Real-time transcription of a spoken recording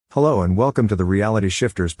Hello and welcome to the Reality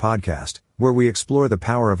Shifters podcast, where we explore the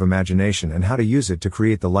power of imagination and how to use it to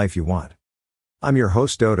create the life you want. I'm your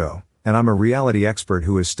host Dodo, and I'm a reality expert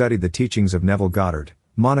who has studied the teachings of Neville Goddard,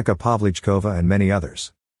 Monica Pavlichkova and many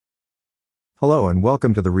others. Hello and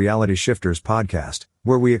welcome to the Reality Shifters podcast,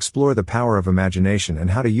 where we explore the power of imagination and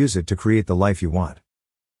how to use it to create the life you want.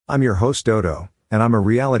 I'm your host Dodo, and I'm a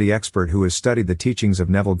reality expert who has studied the teachings of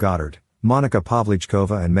Neville Goddard, Monica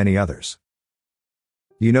Pavlichkova and many others.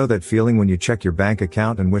 You know that feeling when you check your bank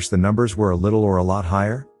account and wish the numbers were a little or a lot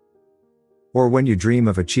higher? Or when you dream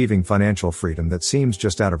of achieving financial freedom that seems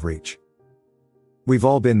just out of reach? We've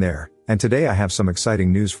all been there, and today I have some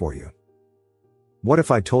exciting news for you. What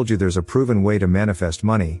if I told you there's a proven way to manifest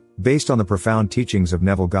money, based on the profound teachings of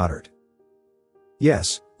Neville Goddard?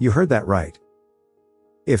 Yes, you heard that right.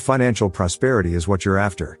 If financial prosperity is what you're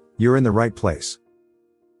after, you're in the right place.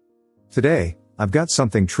 Today, I've got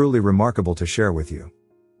something truly remarkable to share with you.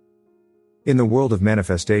 In the world of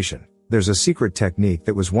manifestation, there's a secret technique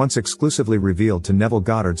that was once exclusively revealed to Neville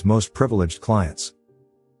Goddard's most privileged clients.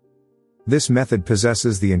 This method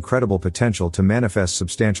possesses the incredible potential to manifest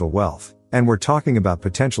substantial wealth, and we're talking about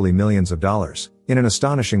potentially millions of dollars, in an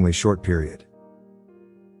astonishingly short period.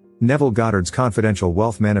 Neville Goddard's confidential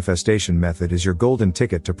wealth manifestation method is your golden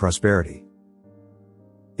ticket to prosperity.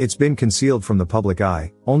 It's been concealed from the public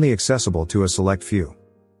eye, only accessible to a select few.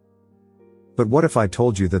 But what if I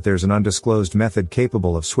told you that there's an undisclosed method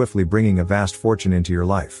capable of swiftly bringing a vast fortune into your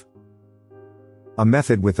life? A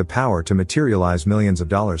method with the power to materialize millions of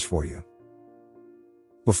dollars for you.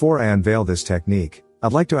 Before I unveil this technique,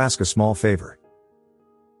 I'd like to ask a small favor.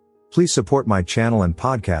 Please support my channel and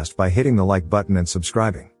podcast by hitting the like button and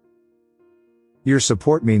subscribing. Your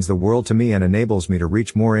support means the world to me and enables me to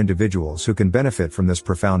reach more individuals who can benefit from this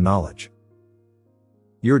profound knowledge.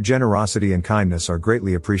 Your generosity and kindness are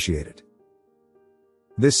greatly appreciated.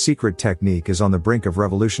 This secret technique is on the brink of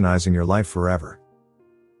revolutionizing your life forever.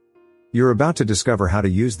 You're about to discover how to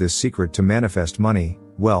use this secret to manifest money,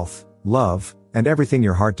 wealth, love, and everything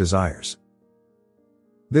your heart desires.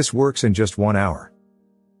 This works in just 1 hour.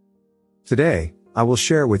 Today, I will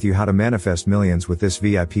share with you how to manifest millions with this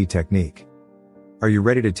VIP technique. Are you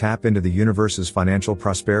ready to tap into the universe's financial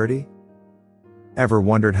prosperity? Ever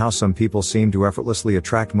wondered how some people seem to effortlessly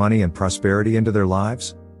attract money and prosperity into their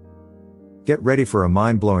lives? Get ready for a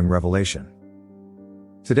mind-blowing revelation.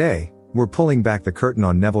 Today, we're pulling back the curtain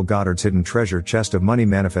on Neville Goddard's hidden treasure chest of money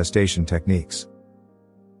manifestation techniques.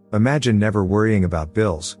 Imagine never worrying about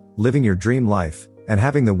bills, living your dream life, and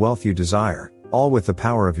having the wealth you desire, all with the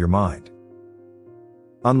power of your mind.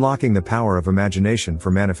 Unlocking the power of imagination for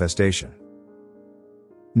manifestation.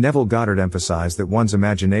 Neville Goddard emphasized that one's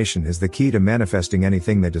imagination is the key to manifesting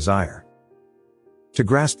anything they desire. To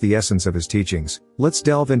grasp the essence of his teachings, let's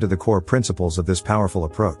delve into the core principles of this powerful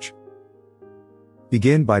approach.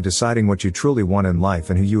 Begin by deciding what you truly want in life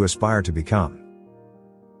and who you aspire to become.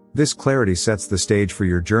 This clarity sets the stage for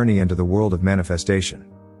your journey into the world of manifestation.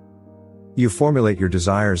 You formulate your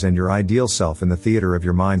desires and your ideal self in the theater of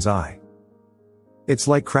your mind's eye. It's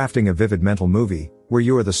like crafting a vivid mental movie, where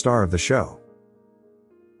you are the star of the show.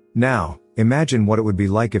 Now, imagine what it would be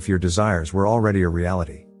like if your desires were already a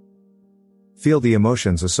reality. Feel the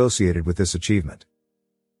emotions associated with this achievement.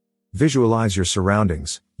 Visualize your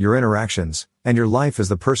surroundings, your interactions, and your life as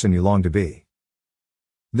the person you long to be.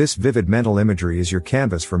 This vivid mental imagery is your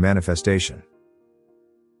canvas for manifestation.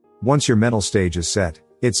 Once your mental stage is set,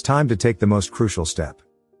 it's time to take the most crucial step.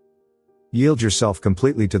 Yield yourself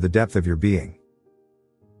completely to the depth of your being.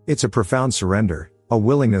 It's a profound surrender, a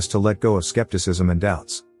willingness to let go of skepticism and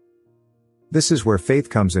doubts. This is where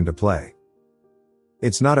faith comes into play.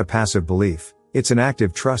 It's not a passive belief, it's an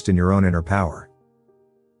active trust in your own inner power.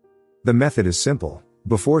 The method is simple.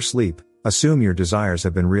 Before sleep, assume your desires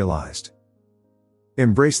have been realized.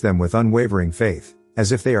 Embrace them with unwavering faith,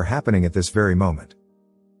 as if they are happening at this very moment.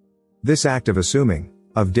 This act of assuming,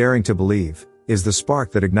 of daring to believe, is the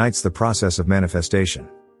spark that ignites the process of manifestation.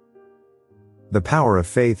 The power of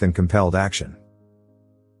faith and compelled action.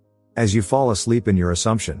 As you fall asleep in your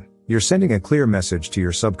assumption, you're sending a clear message to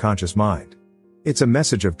your subconscious mind. It's a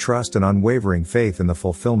message of trust and unwavering faith in the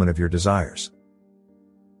fulfillment of your desires.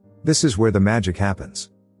 This is where the magic happens.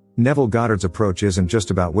 Neville Goddard's approach isn't just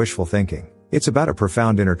about wishful thinking, it's about a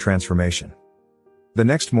profound inner transformation. The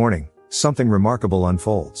next morning, something remarkable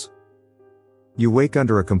unfolds. You wake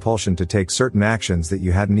under a compulsion to take certain actions that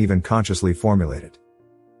you hadn't even consciously formulated.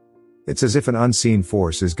 It's as if an unseen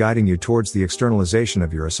force is guiding you towards the externalization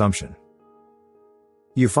of your assumption.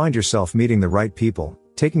 You find yourself meeting the right people,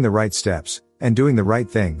 taking the right steps, and doing the right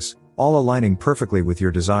things, all aligning perfectly with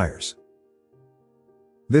your desires.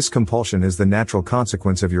 This compulsion is the natural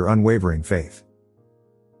consequence of your unwavering faith.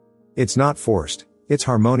 It's not forced, it's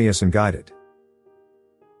harmonious and guided.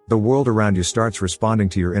 The world around you starts responding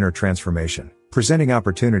to your inner transformation, presenting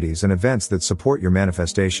opportunities and events that support your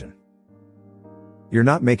manifestation. You're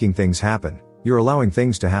not making things happen, you're allowing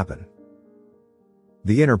things to happen.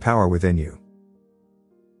 The inner power within you.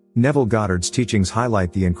 Neville Goddard's teachings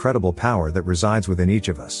highlight the incredible power that resides within each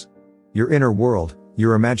of us. Your inner world,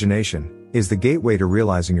 your imagination, is the gateway to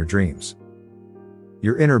realizing your dreams.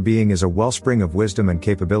 Your inner being is a wellspring of wisdom and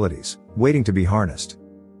capabilities, waiting to be harnessed.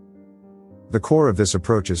 The core of this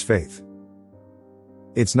approach is faith.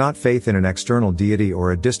 It's not faith in an external deity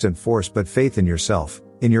or a distant force, but faith in yourself,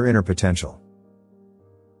 in your inner potential.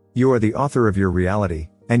 You are the author of your reality,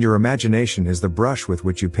 and your imagination is the brush with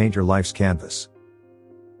which you paint your life's canvas.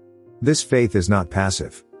 This faith is not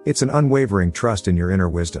passive, it's an unwavering trust in your inner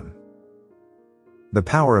wisdom. The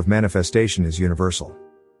power of manifestation is universal.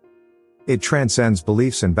 It transcends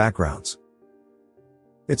beliefs and backgrounds.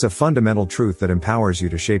 It's a fundamental truth that empowers you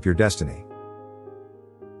to shape your destiny.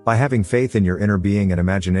 By having faith in your inner being and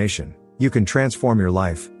imagination, you can transform your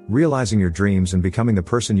life, realizing your dreams and becoming the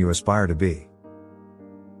person you aspire to be.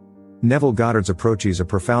 Neville Goddard's approach is a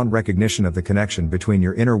profound recognition of the connection between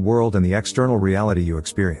your inner world and the external reality you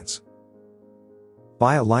experience.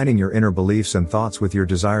 By aligning your inner beliefs and thoughts with your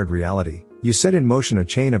desired reality, you set in motion a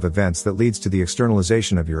chain of events that leads to the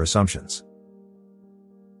externalization of your assumptions.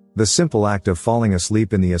 The simple act of falling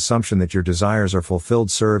asleep in the assumption that your desires are fulfilled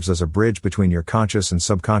serves as a bridge between your conscious and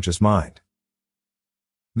subconscious mind.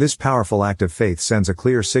 This powerful act of faith sends a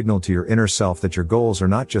clear signal to your inner self that your goals are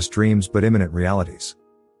not just dreams but imminent realities.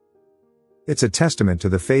 It's a testament to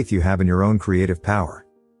the faith you have in your own creative power.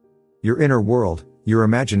 Your inner world, your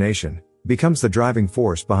imagination, becomes the driving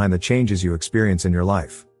force behind the changes you experience in your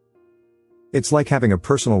life. It's like having a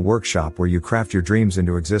personal workshop where you craft your dreams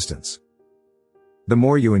into existence. The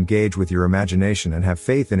more you engage with your imagination and have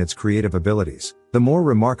faith in its creative abilities, the more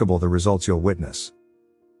remarkable the results you'll witness.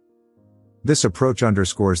 This approach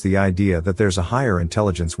underscores the idea that there's a higher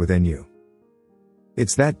intelligence within you.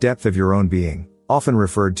 It's that depth of your own being, often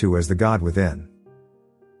referred to as the God within.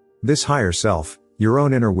 This higher self, your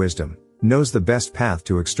own inner wisdom, knows the best path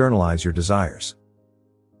to externalize your desires.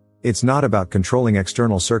 It's not about controlling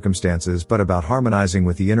external circumstances but about harmonizing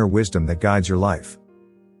with the inner wisdom that guides your life.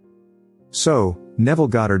 So, Neville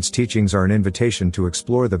Goddard's teachings are an invitation to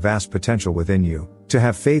explore the vast potential within you, to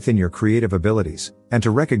have faith in your creative abilities, and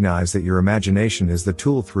to recognize that your imagination is the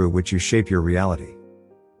tool through which you shape your reality.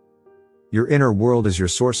 Your inner world is your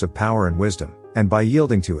source of power and wisdom, and by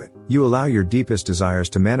yielding to it, you allow your deepest desires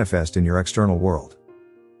to manifest in your external world.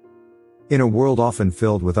 In a world often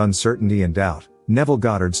filled with uncertainty and doubt, Neville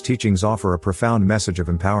Goddard's teachings offer a profound message of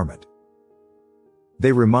empowerment.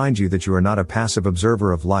 They remind you that you are not a passive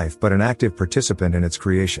observer of life but an active participant in its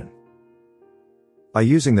creation. By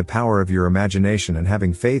using the power of your imagination and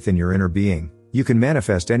having faith in your inner being, you can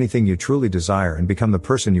manifest anything you truly desire and become the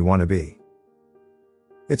person you want to be.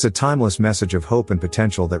 It's a timeless message of hope and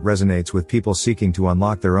potential that resonates with people seeking to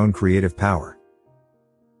unlock their own creative power.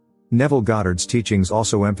 Neville Goddard's teachings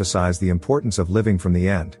also emphasize the importance of living from the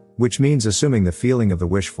end, which means assuming the feeling of the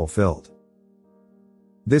wish fulfilled.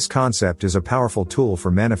 This concept is a powerful tool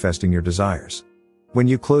for manifesting your desires. When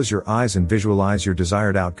you close your eyes and visualize your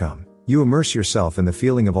desired outcome, you immerse yourself in the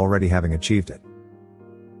feeling of already having achieved it.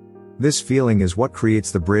 This feeling is what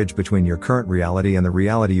creates the bridge between your current reality and the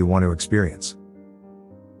reality you want to experience.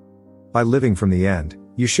 By living from the end,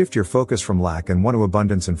 you shift your focus from lack and want to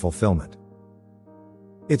abundance and fulfillment.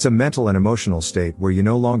 It's a mental and emotional state where you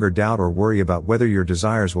no longer doubt or worry about whether your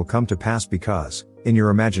desires will come to pass because, in your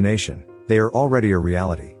imagination, they are already a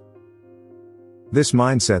reality. This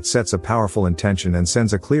mindset sets a powerful intention and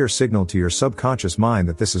sends a clear signal to your subconscious mind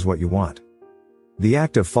that this is what you want. The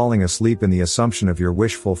act of falling asleep in the assumption of your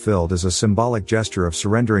wish fulfilled is a symbolic gesture of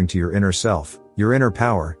surrendering to your inner self, your inner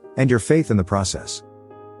power, and your faith in the process.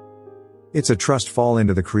 It's a trust fall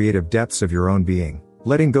into the creative depths of your own being,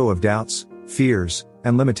 letting go of doubts, fears,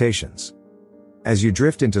 and limitations. As you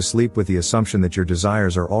drift into sleep with the assumption that your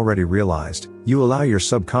desires are already realized, you allow your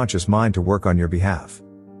subconscious mind to work on your behalf.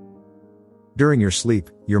 During your sleep,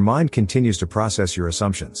 your mind continues to process your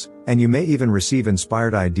assumptions, and you may even receive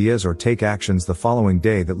inspired ideas or take actions the following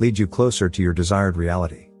day that lead you closer to your desired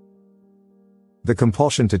reality. The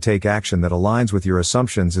compulsion to take action that aligns with your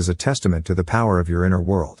assumptions is a testament to the power of your inner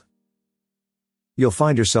world. You'll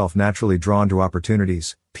find yourself naturally drawn to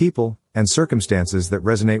opportunities, people, and circumstances that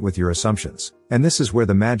resonate with your assumptions, and this is where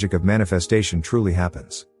the magic of manifestation truly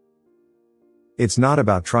happens. It's not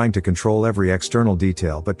about trying to control every external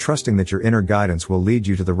detail but trusting that your inner guidance will lead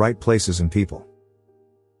you to the right places and people.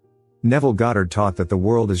 Neville Goddard taught that the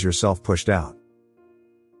world is yourself pushed out.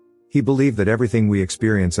 He believed that everything we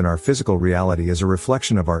experience in our physical reality is a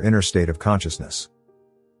reflection of our inner state of consciousness.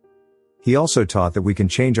 He also taught that we can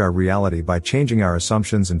change our reality by changing our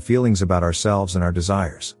assumptions and feelings about ourselves and our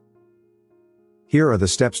desires. Here are the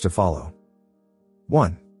steps to follow.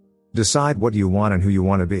 1. Decide what you want and who you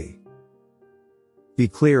want to be. Be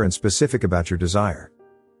clear and specific about your desire.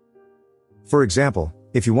 For example,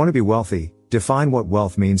 if you want to be wealthy, define what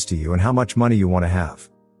wealth means to you and how much money you want to have.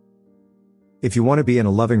 If you want to be in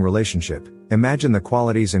a loving relationship, imagine the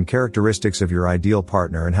qualities and characteristics of your ideal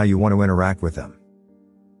partner and how you want to interact with them.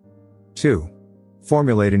 2.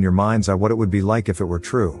 Formulate in your mind's eye what it would be like if it were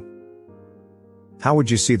true. How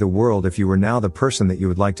would you see the world if you were now the person that you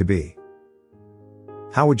would like to be?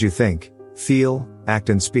 How would you think, feel, act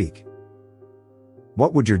and speak?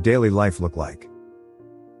 What would your daily life look like?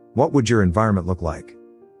 What would your environment look like?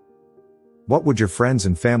 What would your friends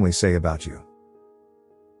and family say about you?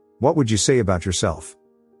 What would you say about yourself?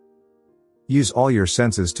 Use all your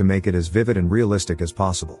senses to make it as vivid and realistic as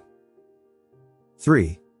possible.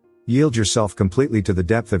 3. Yield yourself completely to the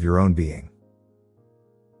depth of your own being.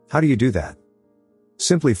 How do you do that?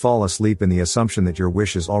 Simply fall asleep in the assumption that your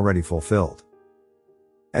wish is already fulfilled.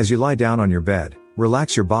 As you lie down on your bed,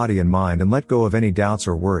 relax your body and mind and let go of any doubts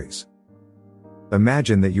or worries.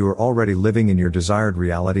 Imagine that you are already living in your desired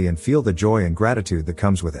reality and feel the joy and gratitude that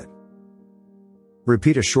comes with it.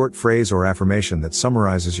 Repeat a short phrase or affirmation that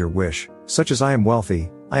summarizes your wish, such as I am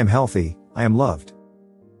wealthy, I am healthy, I am loved.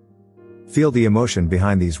 Feel the emotion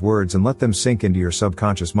behind these words and let them sink into your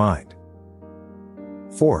subconscious mind.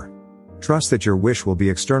 4. Trust that your wish will be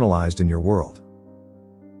externalized in your world.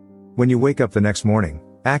 When you wake up the next morning,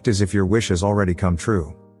 act as if your wish has already come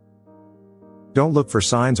true. Don't look for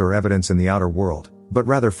signs or evidence in the outer world, but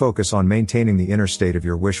rather focus on maintaining the inner state of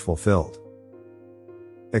your wish fulfilled.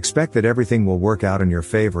 Expect that everything will work out in your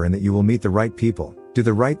favor and that you will meet the right people, do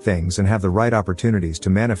the right things and have the right opportunities to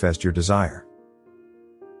manifest your desire.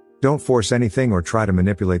 Don't force anything or try to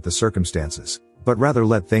manipulate the circumstances, but rather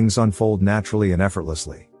let things unfold naturally and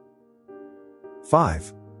effortlessly.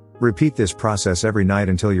 5. Repeat this process every night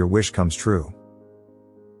until your wish comes true.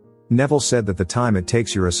 Neville said that the time it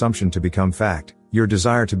takes your assumption to become fact, your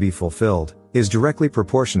desire to be fulfilled, is directly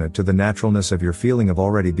proportionate to the naturalness of your feeling of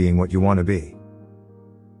already being what you want to be.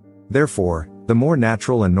 Therefore, the more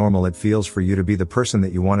natural and normal it feels for you to be the person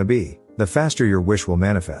that you want to be, the faster your wish will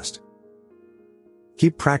manifest.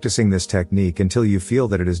 Keep practicing this technique until you feel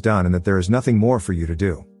that it is done and that there is nothing more for you to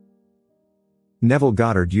do. Neville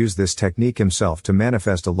Goddard used this technique himself to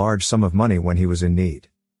manifest a large sum of money when he was in need.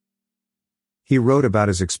 He wrote about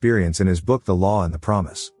his experience in his book The Law and the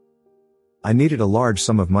Promise. I needed a large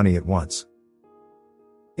sum of money at once.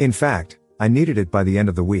 In fact, I needed it by the end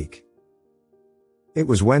of the week. It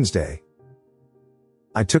was Wednesday.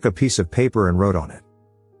 I took a piece of paper and wrote on it.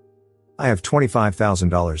 I have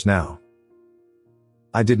 $25,000 now.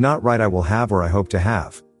 I did not write I will have or I hope to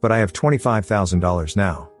have, but I have $25,000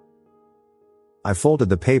 now. I folded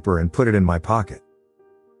the paper and put it in my pocket.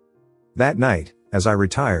 That night, as I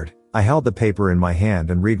retired, I held the paper in my hand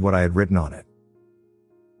and read what I had written on it.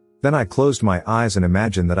 Then I closed my eyes and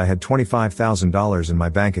imagined that I had $25,000 in my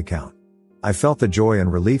bank account. I felt the joy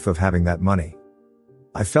and relief of having that money.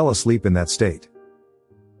 I fell asleep in that state.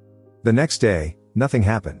 The next day, nothing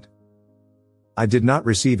happened. I did not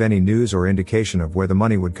receive any news or indication of where the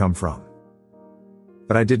money would come from.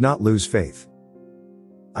 But I did not lose faith.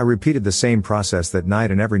 I repeated the same process that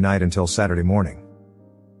night and every night until Saturday morning.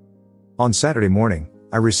 On Saturday morning,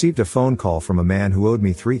 I received a phone call from a man who owed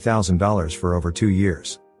me $3,000 for over 2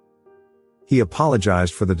 years. He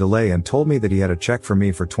apologized for the delay and told me that he had a check for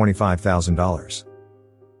me for $25,000.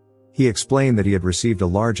 He explained that he had received a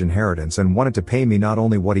large inheritance and wanted to pay me not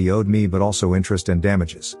only what he owed me but also interest and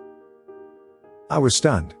damages. I was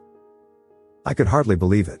stunned. I could hardly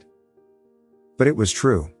believe it. But it was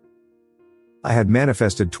true. I had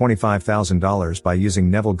manifested $25,000 by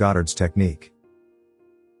using Neville Goddard's technique.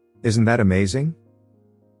 Isn't that amazing?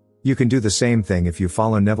 You can do the same thing if you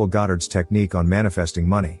follow Neville Goddard's technique on manifesting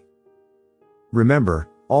money. Remember,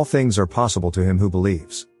 all things are possible to him who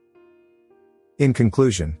believes. In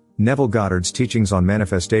conclusion, Neville Goddard's teachings on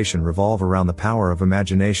manifestation revolve around the power of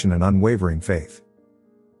imagination and unwavering faith.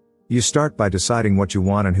 You start by deciding what you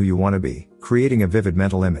want and who you want to be, creating a vivid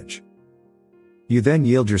mental image. You then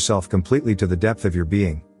yield yourself completely to the depth of your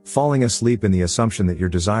being, falling asleep in the assumption that your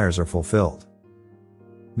desires are fulfilled.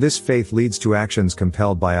 This faith leads to actions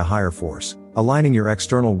compelled by a higher force, aligning your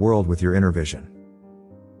external world with your inner vision.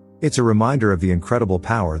 It's a reminder of the incredible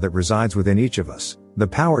power that resides within each of us, the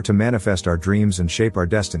power to manifest our dreams and shape our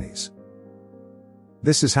destinies.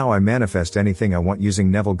 This is how I manifest anything I want using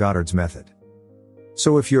Neville Goddard's method.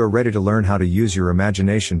 So if you are ready to learn how to use your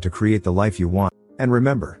imagination to create the life you want, and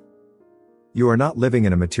remember, you are not living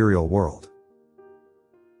in a material world.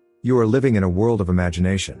 You are living in a world of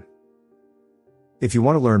imagination. If you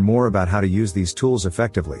want to learn more about how to use these tools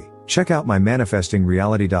effectively, check out my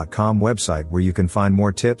manifestingreality.com website where you can find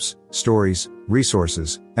more tips, stories,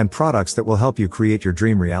 resources, and products that will help you create your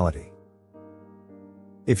dream reality.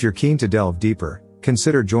 If you're keen to delve deeper,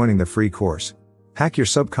 consider joining the free course, Hack Your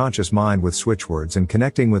Subconscious Mind with Switchwords, and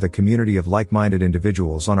connecting with a community of like-minded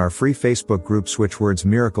individuals on our free Facebook group Switchwords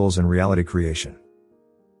Miracles and Reality Creation.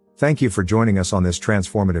 Thank you for joining us on this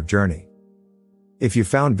transformative journey. If you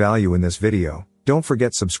found value in this video, don't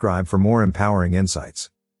forget to subscribe for more empowering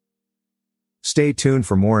insights. Stay tuned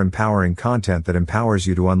for more empowering content that empowers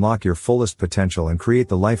you to unlock your fullest potential and create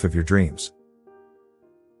the life of your dreams.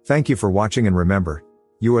 Thank you for watching, and remember,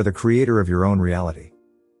 you are the creator of your own reality.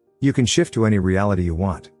 You can shift to any reality you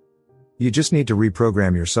want. You just need to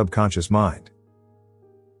reprogram your subconscious mind.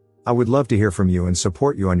 I would love to hear from you and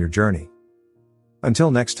support you on your journey.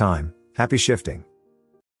 Until next time, happy shifting.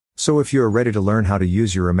 So if you are ready to learn how to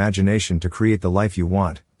use your imagination to create the life you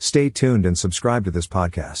want, stay tuned and subscribe to this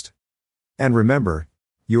podcast. And remember,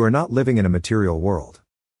 you are not living in a material world.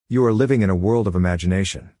 You are living in a world of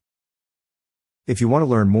imagination. If you want to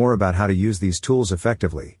learn more about how to use these tools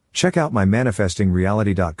effectively, check out my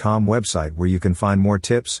manifestingreality.com website where you can find more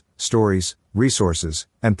tips, stories, resources,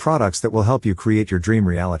 and products that will help you create your dream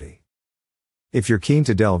reality. If you're keen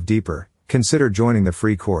to delve deeper, consider joining the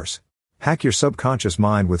free course, Hack Your Subconscious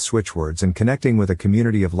Mind with Switchwords, and connecting with a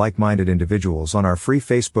community of like-minded individuals on our free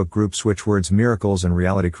Facebook group Switchwords Miracles and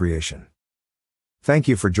Reality Creation. Thank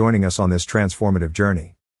you for joining us on this transformative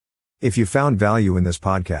journey. If you found value in this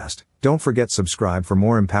podcast, don't forget to subscribe for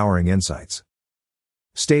more empowering insights.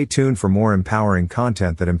 Stay tuned for more empowering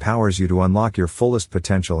content that empowers you to unlock your fullest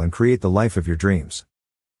potential and create the life of your dreams.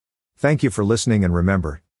 Thank you for listening, and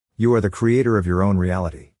remember, you are the creator of your own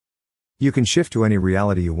reality. You can shift to any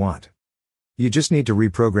reality you want. You just need to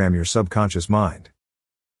reprogram your subconscious mind.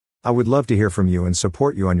 I would love to hear from you and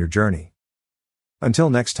support you on your journey. Until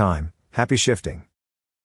next time, happy shifting.